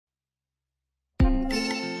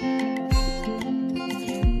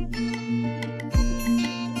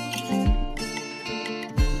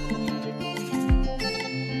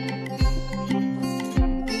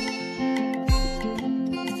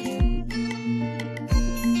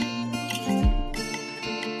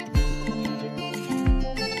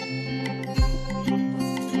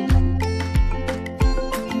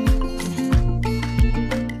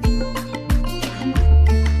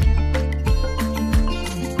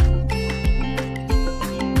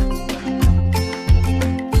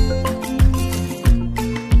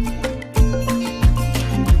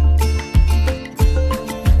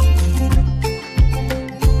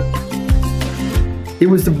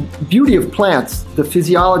was the beauty of plants, the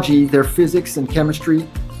physiology, their physics and chemistry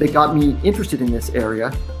that got me interested in this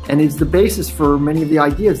area, and is the basis for many of the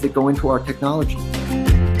ideas that go into our technology.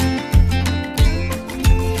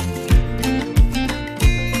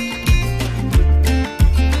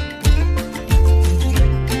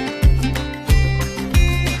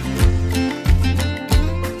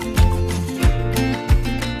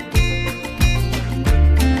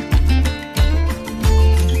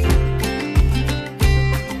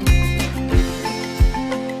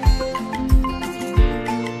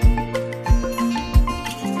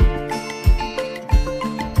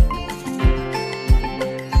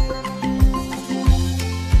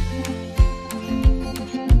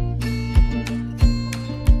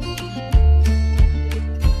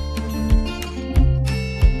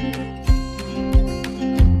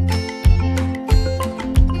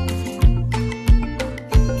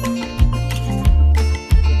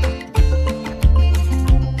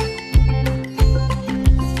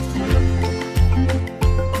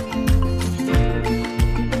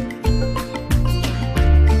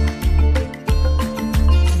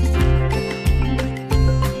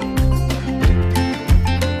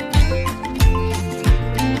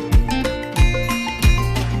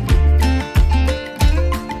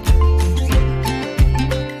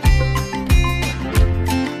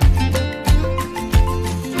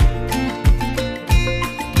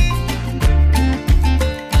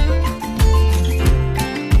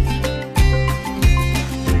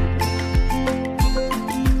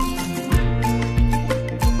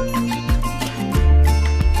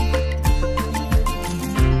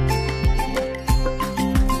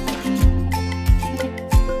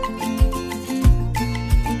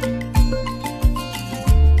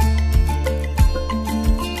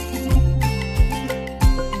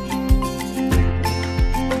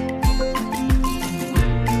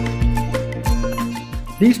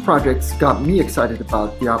 These projects got me excited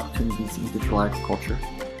about the opportunities in digital agriculture.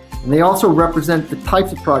 And they also represent the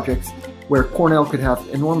types of projects where Cornell could have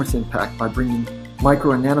enormous impact by bringing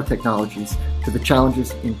micro and nanotechnologies to the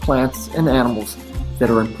challenges in plants and animals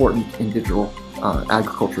that are important in digital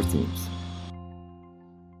agriculture themes.